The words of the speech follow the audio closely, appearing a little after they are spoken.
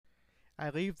I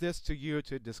leave this to you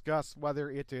to discuss whether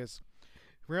it is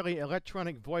really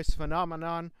electronic voice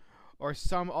phenomenon or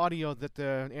some audio that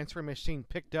the answering machine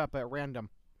picked up at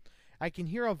random. I can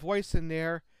hear a voice in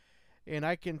there and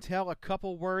I can tell a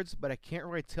couple words, but I can't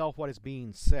really tell what is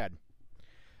being said.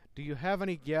 Do you have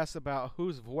any guess about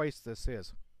whose voice this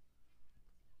is?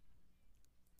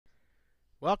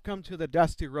 Welcome to the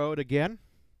Dusty Road again.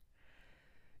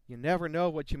 You never know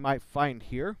what you might find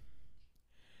here,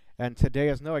 and today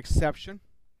is no exception.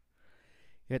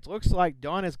 It looks like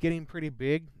Dawn is getting pretty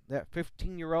big. That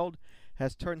 15-year-old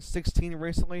has turned 16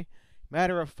 recently.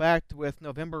 Matter of fact, with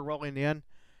November rolling in,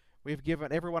 we've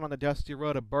given everyone on the Dusty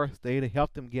Road a birthday to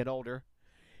help them get older.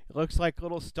 It looks like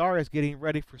little Star is getting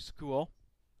ready for school.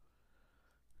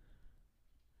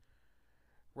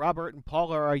 Robert and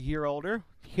Paula are a year older.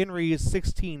 Henry is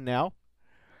 16 now.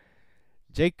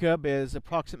 Jacob is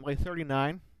approximately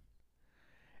 39.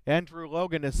 Andrew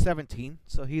Logan is 17,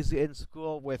 so he's in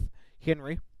school with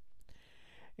Henry.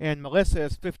 And Melissa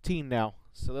is 15 now,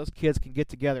 so those kids can get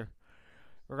together.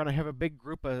 We're going to have a big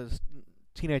group of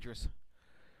teenagers.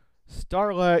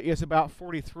 Starla is about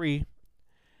 43.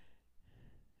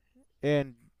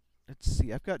 And let's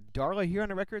see, I've got Darla here on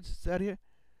the records. Is that it?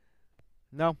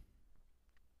 No.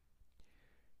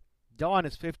 Dawn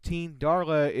is 15.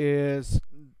 Darla is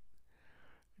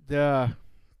the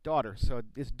daughter, so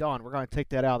it's Dawn. We're going to take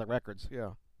that out of the records.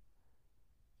 Yeah.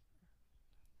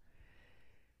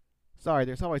 Sorry,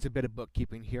 there's always a bit of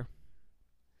bookkeeping here.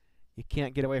 You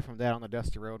can't get away from that on the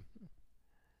Dusty Road.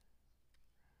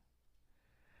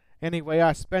 Anyway,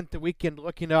 I spent the weekend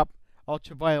looking up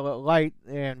ultraviolet light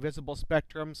and visible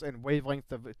spectrums and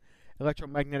wavelength of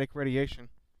electromagnetic radiation.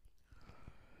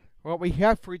 What we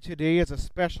have for you today is a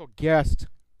special guest.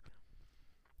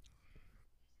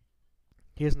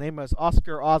 His name is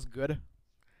Oscar Osgood,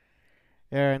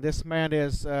 and this man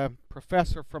is a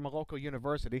professor from a local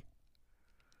university.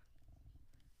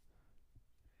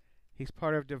 He's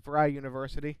part of DeVry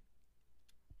University.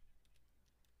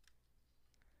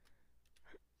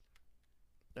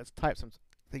 Let's type some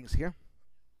things here.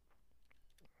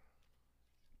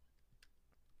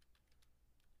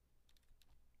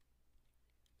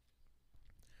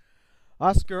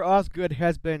 Oscar Osgood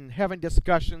has been having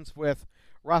discussions with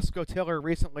Roscoe Taylor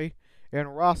recently,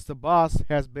 and Ross the boss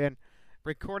has been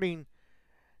recording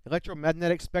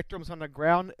electromagnetic spectrums on the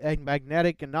ground and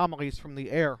magnetic anomalies from the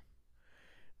air.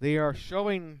 They are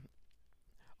showing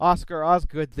Oscar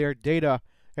Osgood their data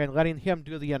and letting him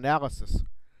do the analysis.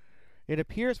 It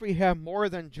appears we have more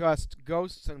than just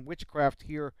ghosts and witchcraft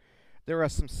here. There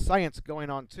is some science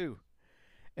going on too.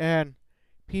 And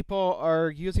people are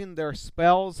using their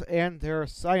spells and their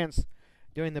science,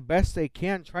 doing the best they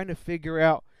can, trying to figure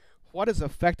out what is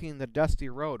affecting the Dusty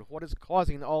Road, what is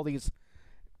causing all these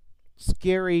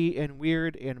scary and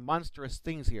weird and monstrous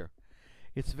things here.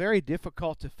 It's very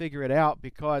difficult to figure it out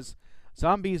because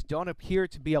zombies don't appear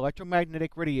to be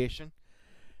electromagnetic radiation,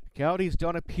 coyotes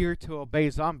don't appear to obey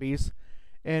zombies,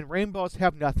 and rainbows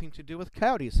have nothing to do with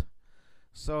coyotes.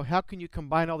 So how can you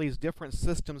combine all these different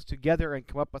systems together and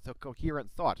come up with a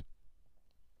coherent thought?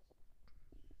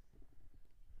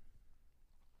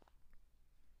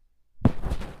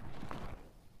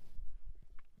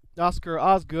 Oscar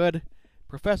Osgood,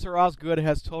 Professor Osgood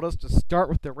has told us to start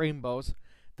with the rainbows.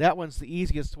 That one's the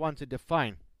easiest one to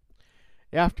define.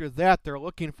 After that, they're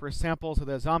looking for samples of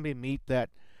the zombie meat that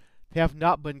have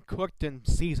not been cooked and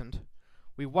seasoned.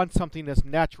 We want something that's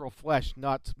natural flesh,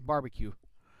 not barbecue.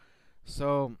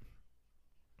 So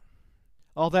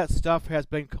all that stuff has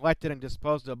been collected and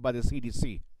disposed of by the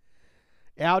CDC.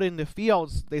 Out in the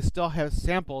fields, they still have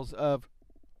samples of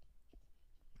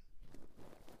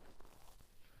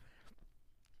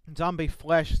zombie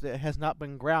flesh that has not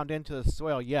been ground into the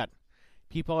soil yet.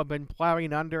 People have been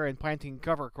plowing under and planting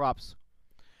cover crops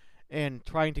and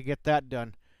trying to get that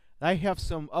done. I have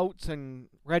some oats and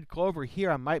red clover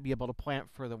here I might be able to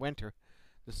plant for the winter.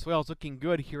 The soil's looking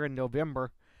good here in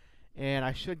November, and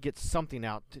I should get something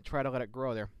out to try to let it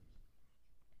grow there.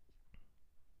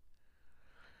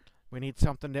 We need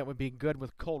something that would be good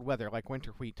with cold weather, like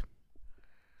winter wheat.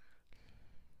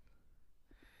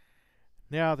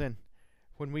 Now then,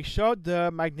 when we showed the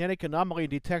magnetic anomaly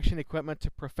detection equipment to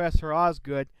Professor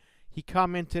Osgood, he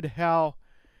commented how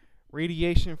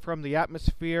radiation from the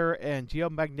atmosphere and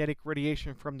geomagnetic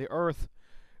radiation from the Earth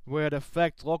would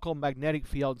affect local magnetic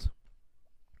fields.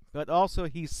 But also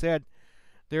he said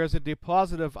there is a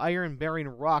deposit of iron-bearing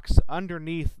rocks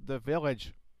underneath the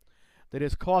village that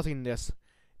is causing this.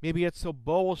 Maybe it's a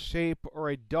bowl shape or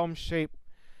a dome shape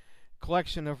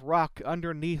collection of rock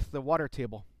underneath the water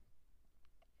table.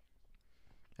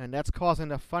 And that's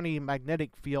causing a funny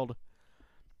magnetic field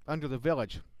under the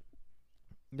village.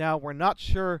 Now, we're not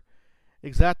sure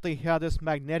exactly how this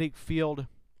magnetic field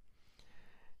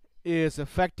is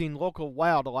affecting local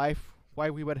wildlife, why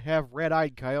we would have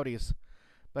red-eyed coyotes,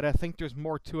 but I think there's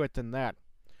more to it than that.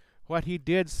 What he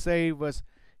did say was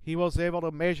he was able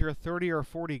to measure 30 or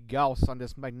 40 Gauss on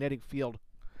this magnetic field,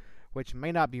 which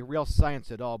may not be real science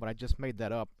at all, but I just made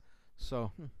that up.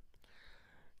 So,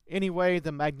 anyway,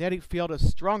 the magnetic field is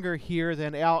stronger here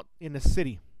than out in the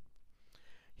city.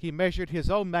 He measured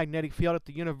his own magnetic field at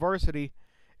the university,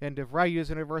 and DeVry's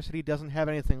University doesn't have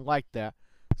anything like that.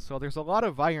 So there's a lot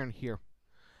of iron here.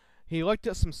 He looked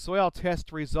at some soil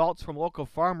test results from local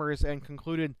farmers and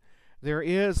concluded there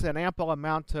is an ample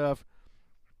amount of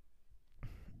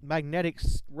magnetic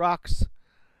rocks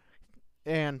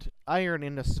and iron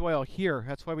in the soil here.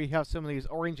 That's why we have some of these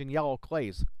orange and yellow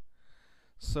clays.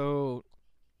 So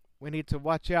we need to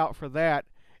watch out for that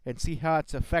and see how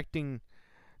it's affecting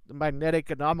the magnetic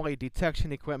anomaly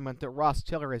detection equipment that Ross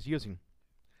Tiller is using.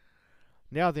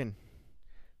 Now then,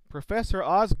 Professor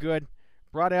Osgood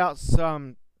brought out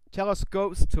some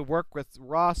telescopes to work with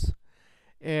Ross,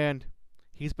 and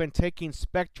he's been taking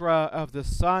spectra of the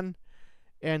sun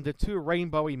and the two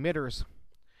rainbow emitters.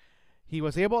 He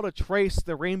was able to trace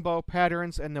the rainbow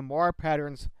patterns and the Moir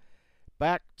patterns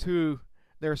back to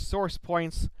their source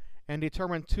points and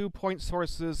determine 2 point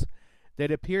sources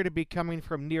that appear to be coming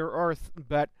from near Earth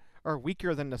but are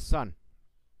weaker than the sun.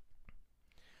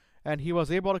 And he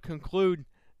was able to conclude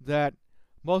that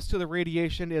most of the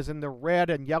radiation is in the red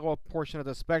and yellow portion of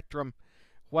the spectrum,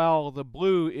 while the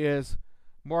blue is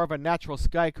more of a natural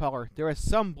sky color. There is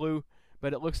some blue,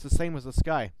 but it looks the same as the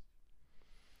sky.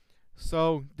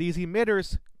 So these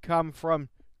emitters come from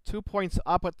 2 points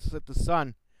opposite the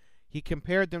sun. He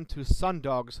compared them to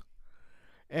sundogs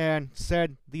and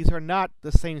said these are not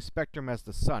the same spectrum as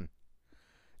the sun.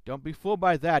 Don't be fooled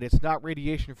by that. It's not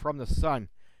radiation from the sun.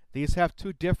 These have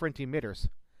two different emitters.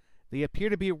 They appear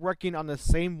to be working on the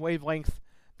same wavelength,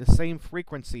 the same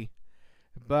frequency,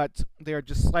 but they're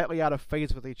just slightly out of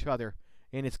phase with each other,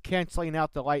 and it's canceling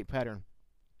out the light pattern.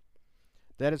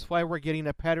 That is why we're getting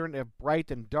a pattern of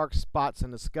bright and dark spots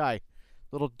in the sky,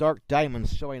 little dark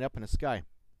diamonds showing up in the sky.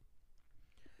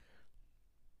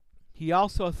 He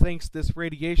also thinks this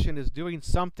radiation is doing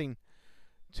something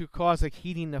to cause a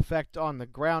heating effect on the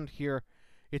ground here.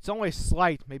 It's only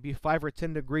slight, maybe 5 or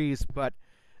 10 degrees, but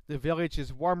the village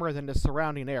is warmer than the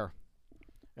surrounding air,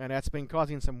 and that's been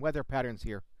causing some weather patterns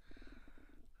here.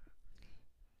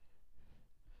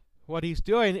 What he's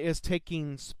doing is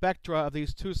taking spectra of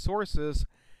these two sources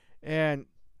and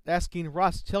asking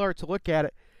Ross Tiller to look at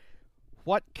it.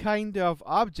 What kind of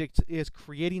object is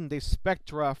creating the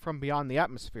spectra from beyond the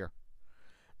atmosphere?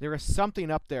 There is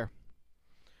something up there.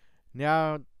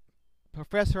 Now,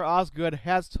 Professor Osgood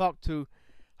has talked to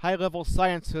high-level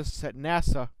scientists at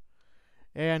NASA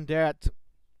and at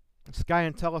Sky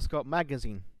and Telescope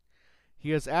magazine.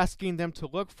 He is asking them to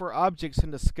look for objects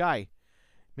in the sky,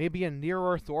 maybe in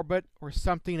near-Earth orbit or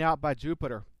something out by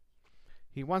Jupiter.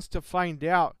 He wants to find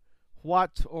out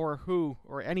what or who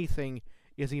or anything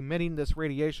is emitting this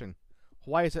radiation.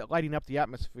 Why is it lighting up the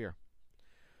atmosphere?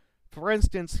 For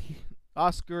instance,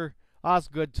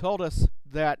 Osgood told us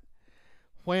that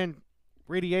when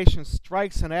radiation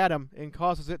strikes an atom and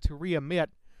causes it to re-emit,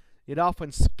 it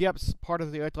often skips part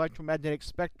of the electromagnetic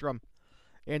spectrum,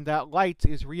 and that light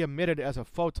is re-emitted as a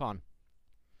photon.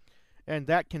 And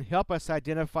that can help us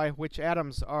identify which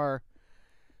atoms are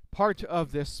part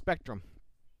of this spectrum.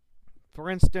 For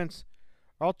instance,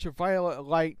 ultraviolet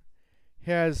light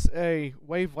has a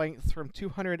wavelength from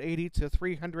 280 to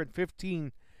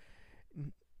 315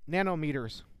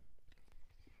 nanometers,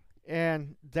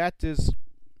 and that is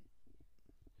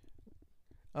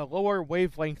a lower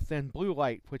wavelength than blue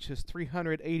light, which is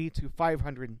 380 to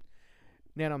 500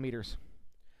 nanometers.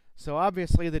 So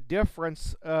obviously the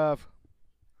difference of,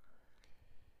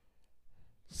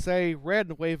 say,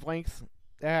 red wavelength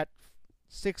at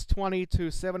 620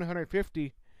 to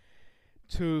 750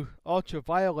 to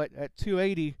ultraviolet at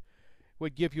 280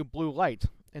 would give you blue light,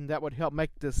 and that would help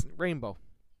make this rainbow.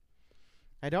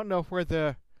 I don't know where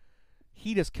the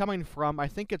heat is coming from. I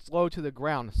think it's low to the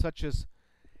ground, such as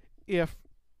if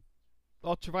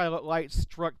ultraviolet light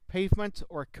struck pavement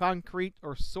or concrete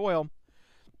or soil,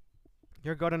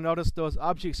 you're going to notice those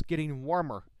objects getting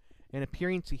warmer and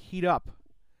appearing to heat up.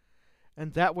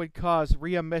 And that would cause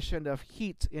re-emission of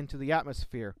heat into the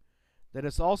atmosphere. That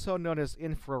is also known as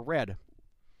infrared.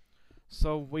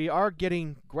 So we are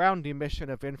getting ground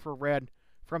emission of infrared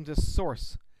from this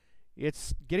source.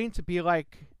 It's getting to be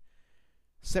like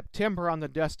September on the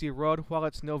dusty road while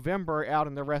it's November out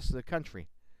in the rest of the country.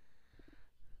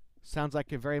 Sounds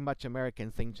like a very much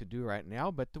American thing to do right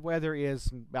now, but the weather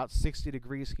is about 60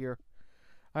 degrees here.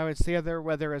 I would say their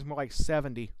weather is more like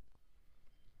 70.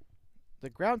 The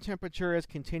ground temperature is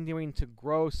continuing to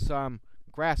grow some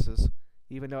grasses,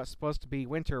 even though it's supposed to be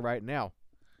winter right now.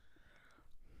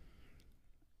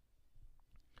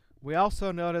 We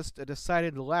also noticed a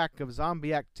decided lack of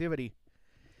zombie activity.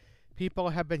 People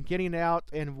have been getting out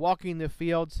and walking the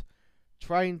fields,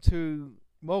 trying to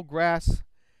mow grass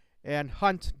and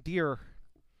hunt deer.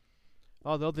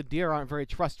 Although the deer aren't very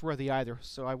trustworthy either,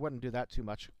 so I wouldn't do that too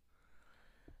much.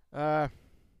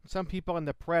 Some people in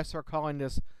the press are calling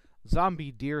this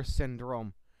zombie deer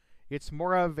syndrome. It's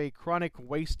more of a chronic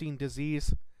wasting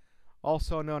disease,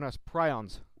 also known as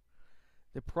prions.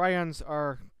 The prions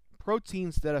are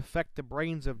proteins that affect the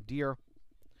brains of deer.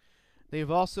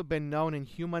 They've also been known in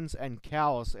humans and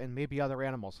cows and maybe other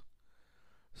animals.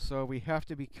 So we have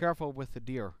to be careful with the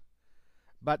deer.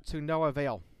 But to no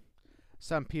avail.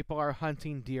 Some people are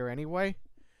hunting deer anyway,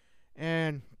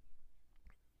 and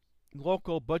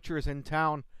local butchers in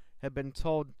town have been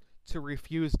told to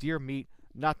refuse deer meat,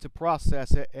 not to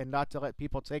process it, and not to let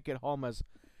people take it home as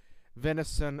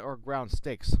venison or ground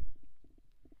steaks.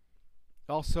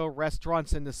 Also,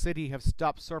 restaurants in the city have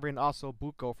stopped serving osso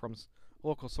buco from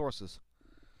local sources.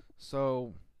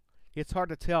 So, it's hard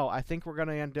to tell. I think we're going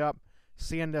to end up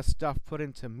seeing this stuff put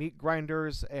into meat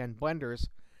grinders and blenders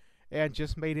and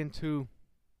just made into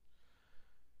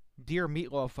deer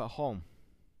meatloaf at home.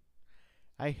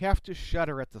 I have to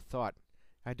shudder at the thought.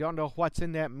 I don't know what's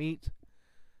in that meat.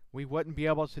 We wouldn't be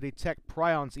able to detect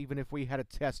prions even if we had a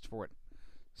test for it.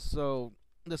 So,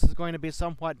 this is going to be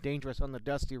somewhat dangerous on the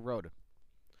dusty road.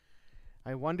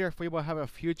 I wonder if we will have a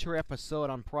future episode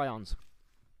on prions.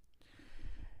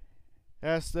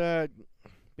 As the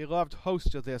beloved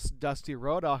host of this dusty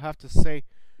road, I'll have to say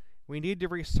we need to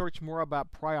research more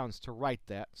about prions to write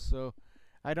that. So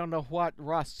I don't know what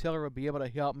Ross Tiller will be able to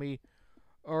help me,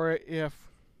 or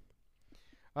if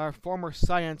our former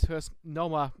scientist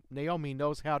Naomi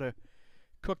knows how to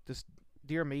cook this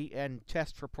deer meat and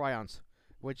test for prions.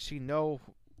 Would she know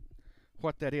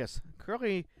what that is?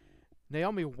 Currently,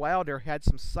 Naomi Wilder had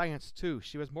some science too.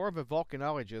 She was more of a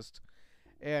volcanologist,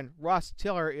 and Ross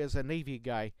Tiller is a Navy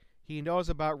guy. He knows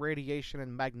about radiation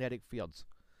and magnetic fields.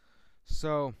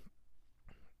 So,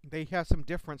 they have some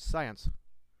different science,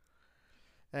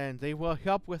 and they will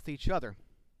help with each other.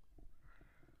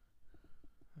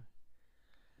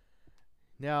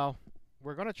 Now,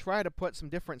 we're going to try to put some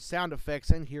different sound effects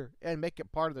in here and make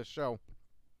it part of the show.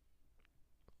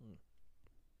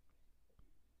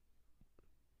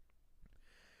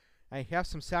 I have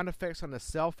some sound effects on the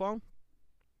cell phone,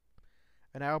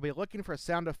 and I will be looking for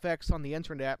sound effects on the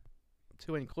internet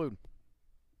to include.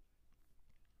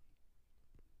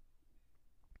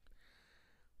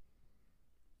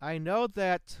 I know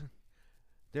that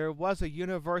there was a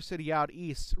university out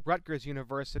east, Rutgers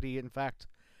University, in fact,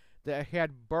 that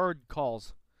had bird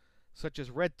calls, such as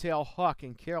red-tailed hawk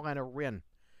and Carolina wren.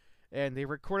 And they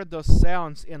recorded those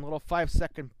sounds in little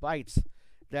 5-second bites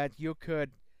that you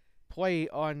could play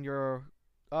on your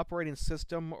operating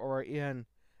system or in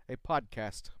a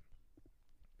podcast.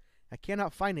 I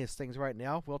cannot find these things right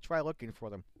now. We'll try looking for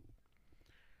them.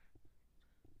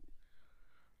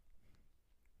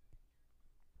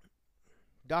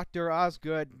 Dr.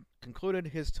 Osgood concluded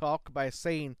his talk by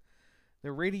saying,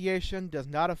 "The radiation does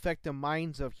not affect the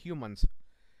minds of humans,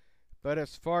 but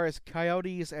as far as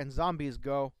coyotes and zombies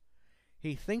go,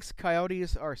 he thinks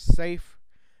coyotes are safe.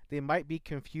 They might be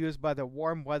confused by the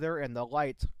warm weather and the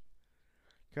light,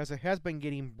 because it has been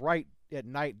getting bright at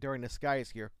night during the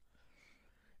skies here,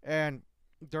 and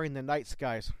during the night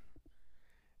skies.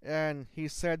 And he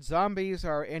said zombies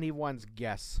are anyone's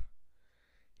guess.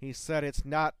 He said it's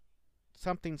not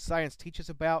something science teaches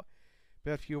about,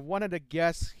 but if you wanted to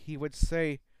guess, he would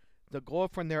say the glow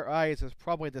from their eyes is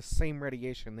probably the same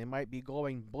radiation. They might be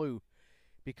glowing blue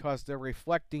because they're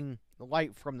reflecting the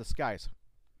light from the skies.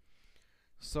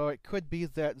 So it could be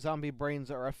that zombie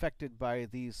brains are affected by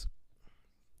these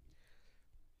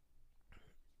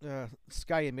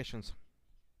sky emissions.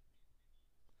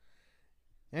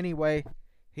 Anyway,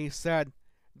 he said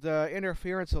the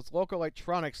interference with local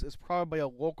electronics is probably a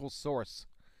local source,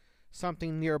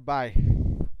 something nearby.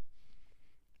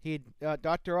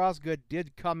 Dr. Osgood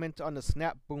did comment on the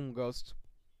snap boom ghost.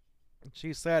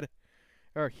 He said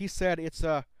it's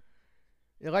a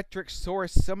electric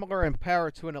source similar in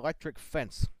power to an electric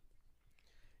fence.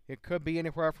 It could be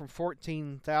anywhere from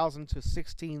 14,000 to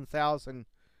 16,000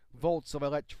 volts of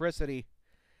electricity,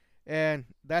 and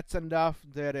that's enough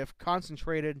that if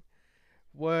concentrated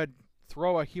would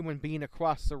throw a human being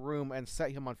across the room and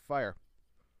set him on fire.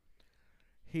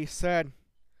 He said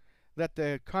that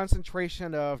the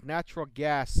concentration of natural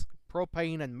gas,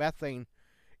 propane, and methane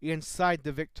inside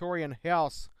the Victorian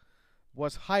house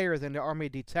was higher than the Army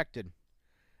detected.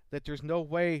 That there's no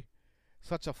way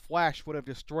such a flash would have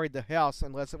destroyed the house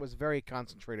unless it was very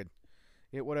concentrated.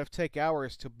 It would have taken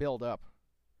hours to build up.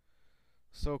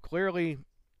 So clearly,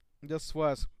 this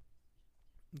was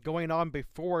going on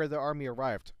before the Army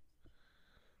arrived.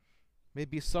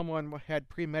 Maybe someone had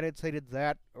premeditated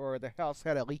that, or the house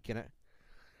had a leak in it.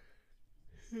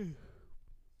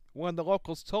 One of the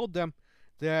locals told them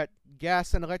that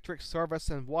gas and electric service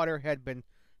and water had been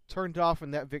turned off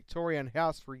in that Victorian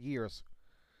house for years.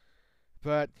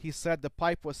 But he said the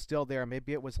pipe was still there.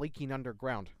 Maybe it was leaking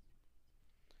underground.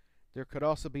 There could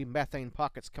also be methane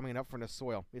pockets coming up from the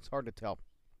soil. It's hard to tell.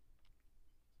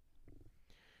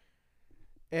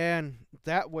 And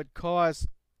that would cause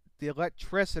the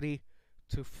electricity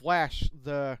to flash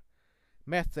the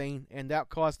methane, and that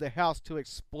caused the house to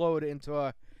explode into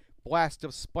a blast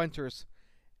of splinters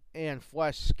and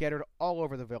flesh scattered all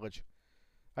over the village.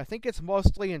 I think it's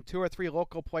mostly in 2 or 3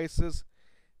 local places,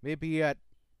 maybe at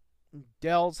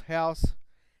Dell's house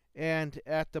and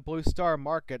at the Blue Star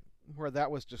Market where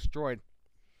that was destroyed.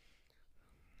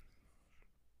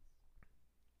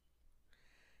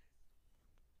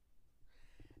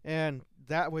 And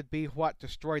that would be what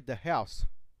destroyed the house.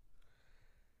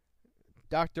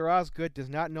 Dr. Osgood does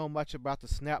not know much about the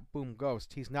Snap Boom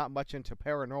Ghost. He's not much into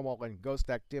paranormal and ghost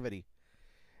activity.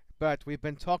 But we've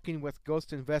been talking with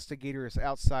ghost investigators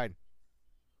outside.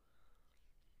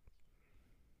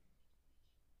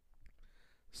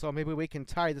 So maybe we can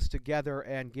tie this together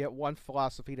and get one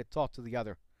philosophy to talk to the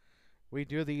other. We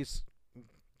do these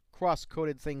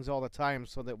cross-coded things all the time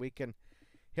so that we can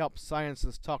help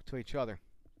sciences talk to each other.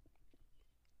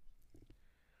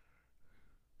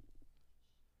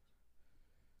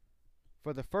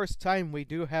 For the first time, we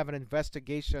do have an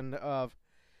investigation of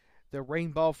the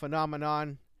rainbow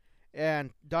phenomenon,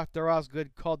 and Dr.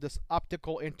 Osgood called this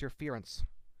optical interference.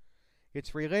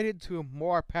 It's related to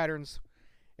Moore patterns,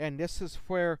 and this is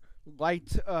where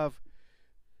light of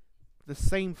the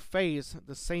same phase,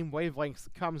 the same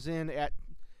wavelength, comes in at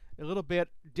a little bit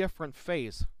different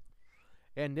phase.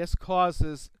 And this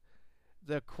causes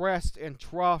the crest and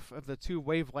trough of the 2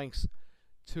 wavelengths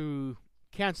to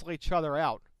cancel each other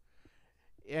out.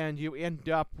 And you end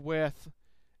up with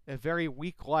a very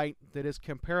weak light that is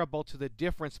comparable to the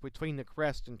difference between the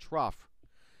crest and trough.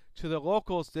 To the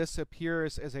locals, this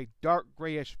appears as a dark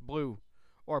grayish blue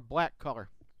or black color.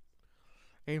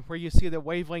 And where you see the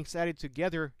wavelengths added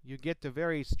together, you get the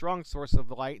very strong source of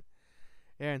the light,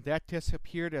 and that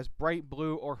disappeared as bright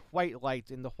blue or white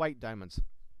light in the white diamonds.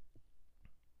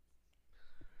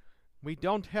 We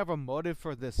don't have a motive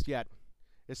for this yet,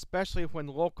 especially when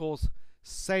locals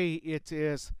say it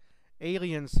is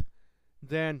aliens.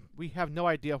 Then we have no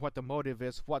idea what the motive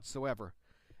is whatsoever.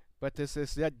 But this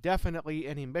is definitely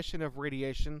an emission of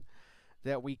radiation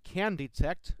that we can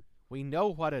detect. We know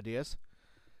what it is.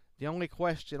 The only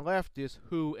question left is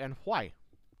who and why.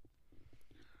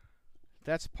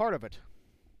 That's part of it.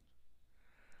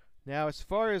 Now, as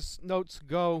far as notes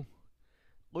go,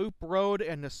 Loop Road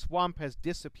and the swamp has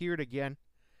disappeared again.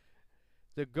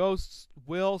 The ghosts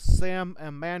Will, Sam,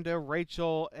 Amanda,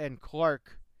 Rachel, and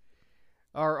Clark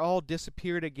are all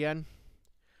disappeared again.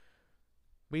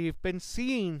 We've been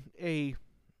seeing a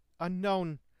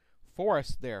unknown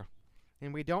forest there,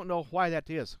 and we don't know why that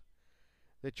is.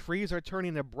 The trees are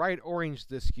turning a bright orange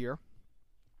this year,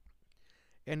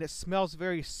 and it smells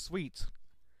very sweet,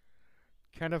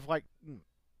 kind of like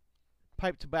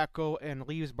pipe tobacco and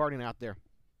leaves burning out there.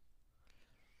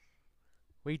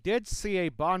 We did see a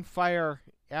bonfire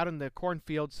out in the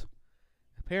cornfields.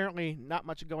 Apparently not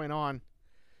much going on.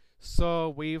 So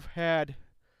we've had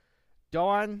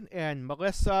Dawn and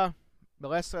Melissa.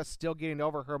 Melissa still getting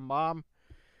over her mom.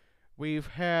 We've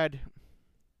had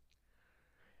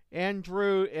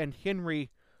Andrew and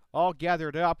Henry all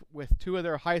gathered up with 2 of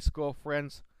their high school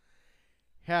friends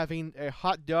having a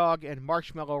hot dog and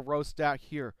marshmallow roast out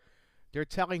here. They're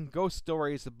telling ghost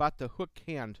stories about the hook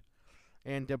hand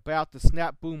and about the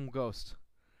Snap Boom Ghost.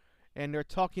 And they're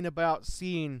talking about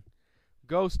seeing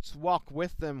ghosts walk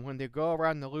with them when they go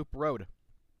around the Loop Road.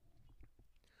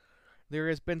 There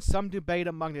has been some debate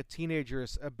among the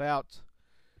teenagers about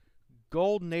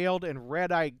gold-nailed and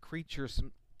red-eyed creatures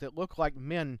that look like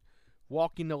men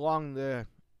walking along the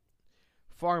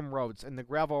farm roads and the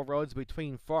gravel roads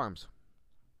between farms.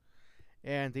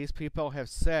 And these people have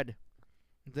said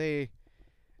they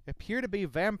appear to be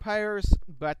vampires,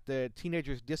 but the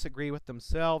teenagers disagree with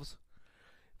themselves.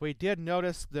 We did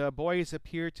notice the boys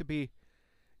appear to be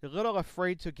a little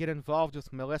afraid to get involved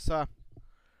with Melissa.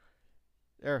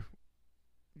 Er,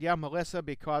 yeah, Melissa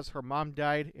because her mom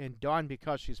died, and Dawn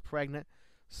because she's pregnant.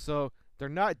 So they're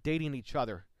not dating each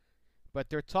other, but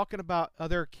they're talking about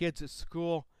other kids at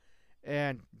school.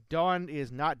 And Dawn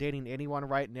is not dating anyone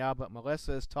right now, but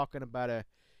Melissa is talking about a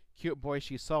cute boy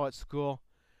she saw at school,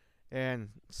 and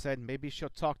said maybe she'll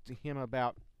talk to him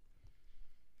about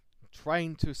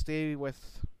trying to stay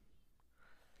with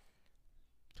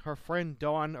her friend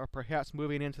Dawn, or perhaps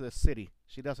moving into the city.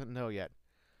 She doesn't know yet.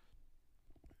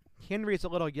 Henry's a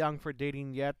little young for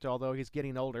dating yet, although he's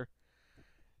getting older.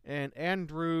 And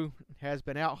Andrew has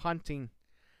been out hunting.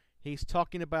 He's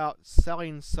talking about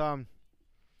selling some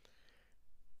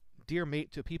deer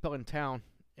meat to people in town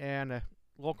and a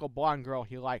local blonde girl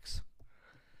he likes.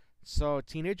 So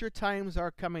teenager times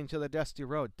are coming to the Dusty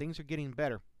Road. Things are getting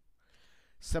better.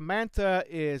 Samantha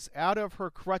is out of her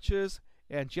crutches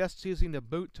and just using the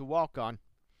boot to walk on.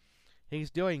 He's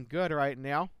doing good right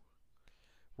now.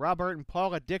 Robert and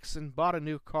Paula Dixon bought a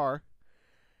new car.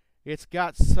 It's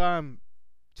got some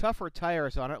tougher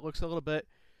tires on it. Looks a little bit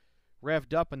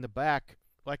revved up in the back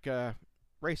like a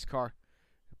race car,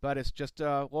 but it's just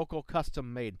a local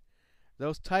custom made.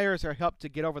 Those tires are helped to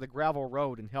get over the gravel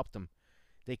road and help them.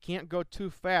 They can't go too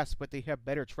fast, but they have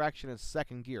better traction in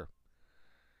second gear.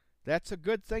 That's a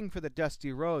good thing for the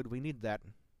Dusty Road. We need that.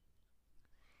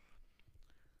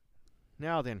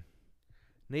 Now then,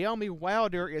 Naomi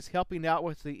Wilder is helping out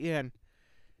with the inn.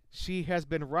 She has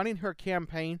been running her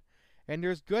campaign, and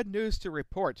there's good news to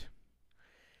report.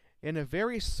 In a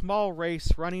very small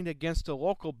race running against a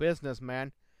local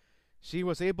businessman, she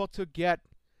was able to get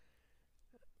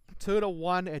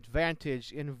 2-to-1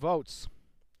 advantage in votes.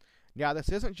 Now, this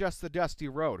isn't just the Dusty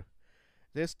Road.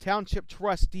 This township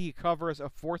trustee covers a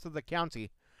fourth of the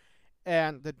county,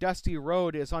 and the Dusty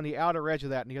Road is on the outer edge of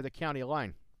that near the county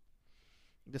line.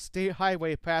 The state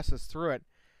highway passes through it,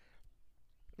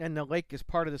 and the lake is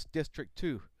part of this district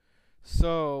too.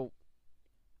 So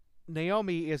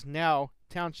Naomi is now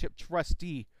township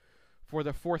trustee for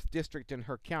the 4th district in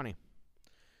her county.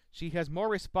 She has more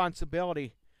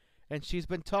responsibility, and she's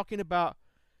been talking about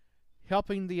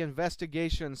helping the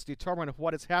investigations determine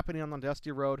what is happening on the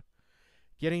Dusty Road,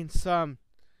 getting some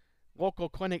local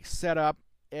clinics set up,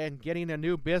 and getting a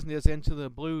new business into the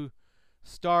Blue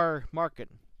Star Market.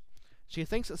 She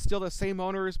thinks it's still the same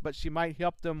owners, but she might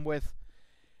help them with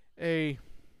a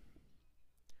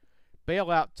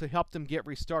bailout to help them get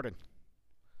restarted.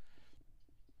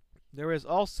 There is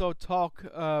also talk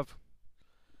of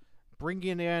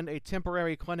bringing in a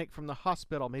temporary clinic from the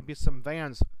hospital, maybe some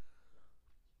vans.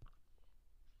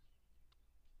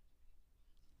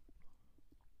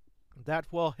 That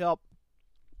will help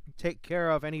take care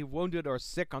of any wounded or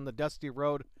sick on the Dusty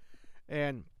Road,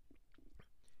 and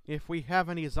if we have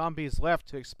any zombies left,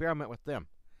 to experiment with them.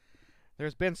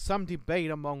 There's been some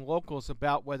debate among locals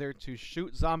about whether to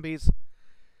shoot zombies,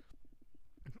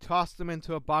 toss them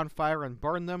into a bonfire and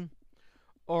burn them,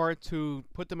 or to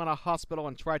put them in a hospital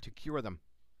and try to cure them.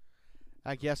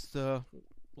 I guess the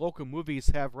local movies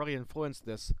have really influenced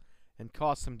this and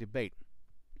caused some debate.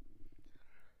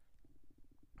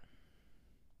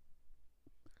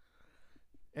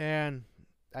 And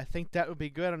I think that would be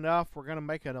good enough. We're going to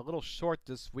make it a little short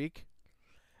this week.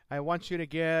 I want you to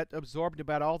get absorbed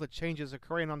about all the changes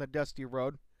occurring on the Dusty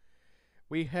Road.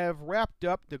 We have wrapped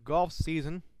up the golf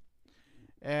season,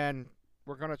 and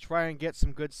we're going to try and get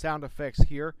some good sound effects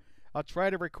here. I'll try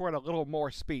to record a little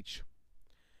more speech.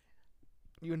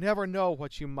 You never know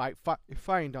what you might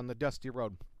find on the Dusty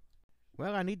Road.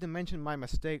 Well, I need to mention my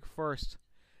mistake first.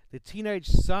 The teenage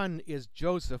son is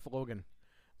Joseph Logan.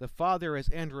 The father is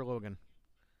Andrew Logan.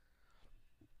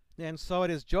 And so it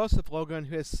is Joseph Logan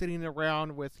who is sitting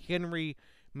around with Henry,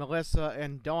 Melissa,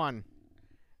 and Dawn,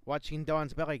 watching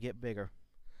Dawn's belly get bigger.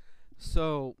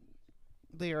 So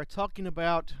they are talking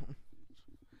about...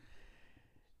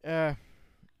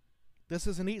 this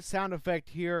is a neat sound effect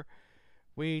here.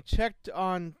 We checked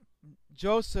on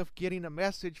Joseph getting a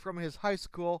message from his high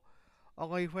school,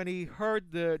 only when he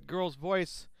heard the girl's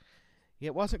voice,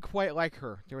 it wasn't quite like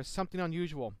her. There was something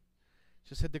unusual.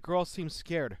 She said the girl seemed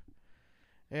scared.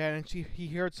 And he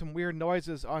heard some weird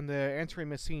noises on the answering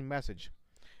machine message.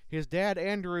 His dad,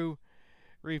 Andrew,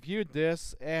 reviewed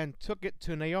this and took it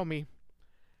to Naomi.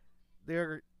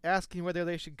 They're asking whether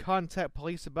they should contact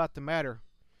police about the matter.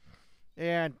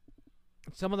 And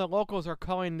some of the locals are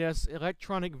calling this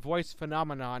electronic voice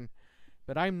phenomenon,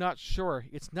 but I'm not sure.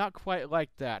 It's not quite like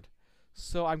that.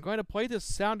 So I'm going to play this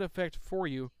sound effect for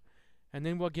you, and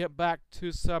then we'll get back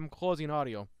to some closing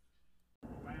audio.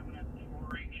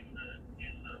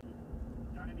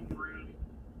 Room,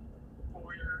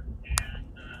 foyer, and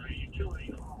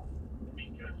utility hall,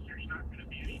 because there's not going to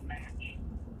be any match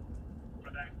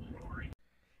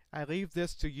I leave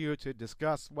this to you to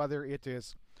discuss whether it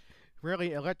is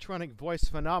really electronic voice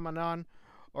phenomenon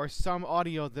or some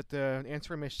audio that the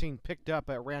answering machine picked up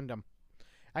at random.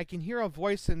 I can hear a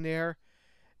voice in there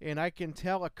and I can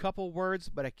tell a couple words,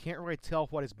 but I can't really tell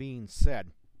what is being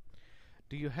said.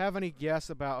 Do you have any guess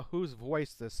about whose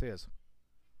voice this is?